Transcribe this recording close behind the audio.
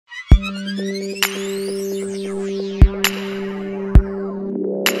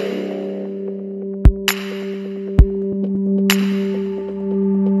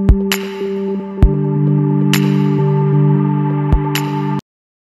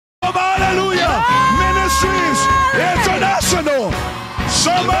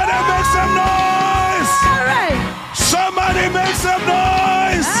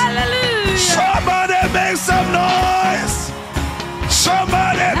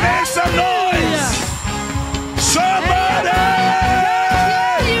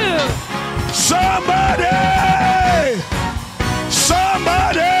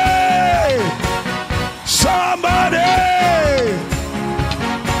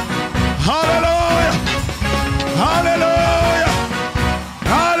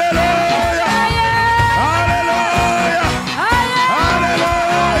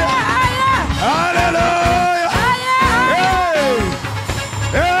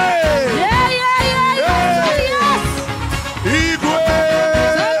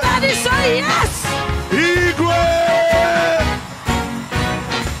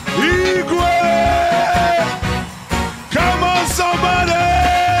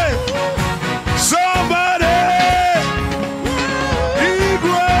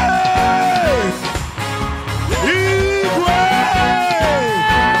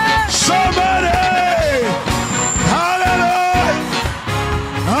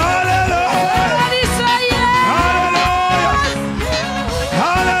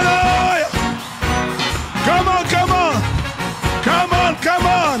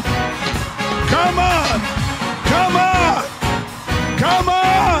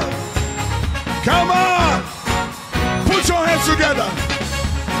Come on. Put your hands together.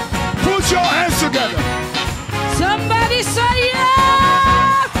 Put your hands together. Somebody say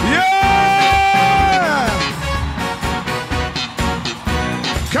yeah. Yeah.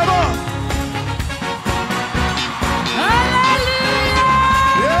 Come on. Hallelujah.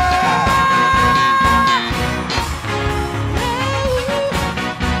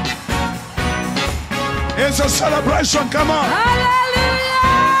 Yeah. It's a celebration. Come on. Hallelujah.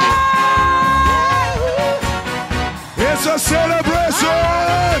 It's a celebration.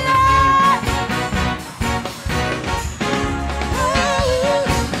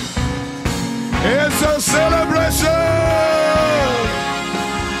 It's a celebration.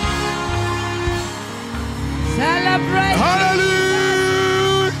 Celebrate.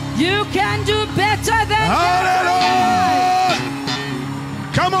 Hallelujah. You can do better than Hallelujah.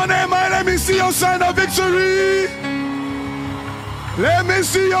 Come on, Emma. Let me see your sign of victory. Let me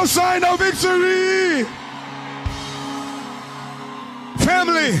see your sign of victory.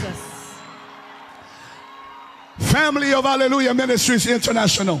 Family. Family of Hallelujah Ministries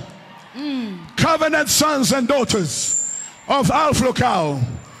International. Covenant sons and daughters of Alpha Cow.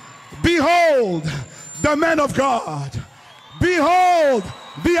 Behold the man of God. Behold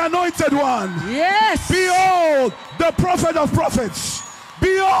the anointed one. Yes. Behold the prophet of prophets.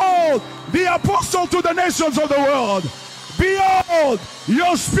 Behold the apostle to the nations of the world. Behold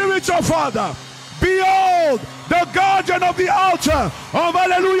your spiritual father. Behold the guardian of the altar of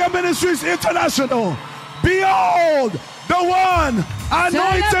Hallelujah Ministries International. Behold the one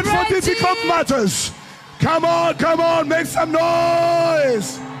anointed for difficult matters. Come on, make some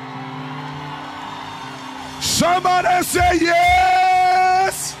noise. Somebody say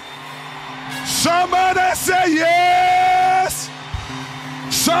yes. Somebody say yes.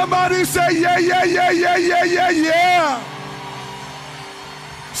 Somebody say yeah, yeah, yeah, yeah, yeah, yeah, yeah.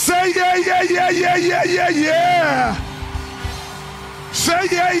 Say yeah, yeah, yeah, yeah, yeah, yeah, yeah. Say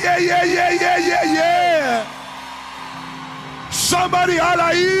yeah, yeah, yeah, yeah, yeah, yeah, yeah. Somebody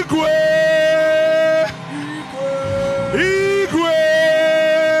holla Igwe. Igwe.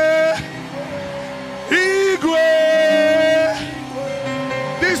 Igwe.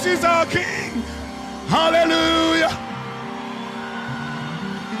 This is our King. Hallelujah.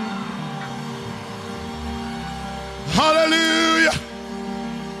 Hallelujah.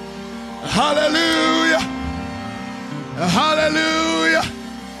 Hallelujah. Hallelujah.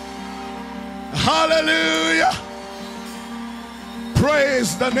 Hallelujah.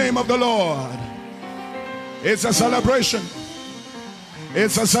 Praise the name of the Lord. It's a celebration.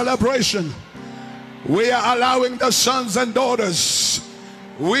 It's a celebration. We are allowing the sons and daughters.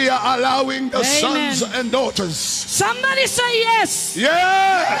 We are allowing the Amen. sons and daughters. Somebody say yes.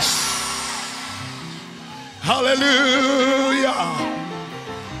 Yes. Hallelujah.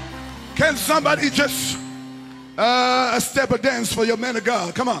 Can somebody just step a dance for your man of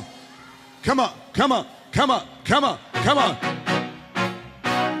God? Come on. Come on. Come on. Come on. Come on. Come on.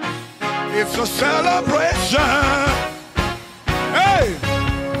 It's a celebration. Hey.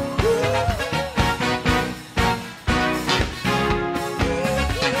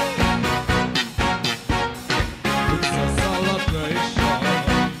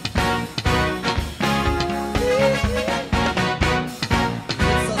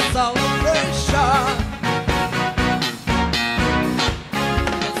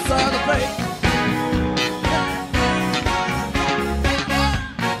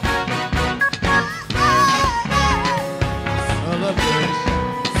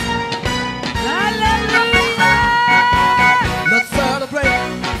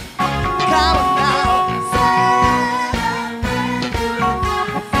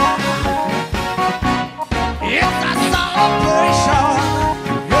 Celebration.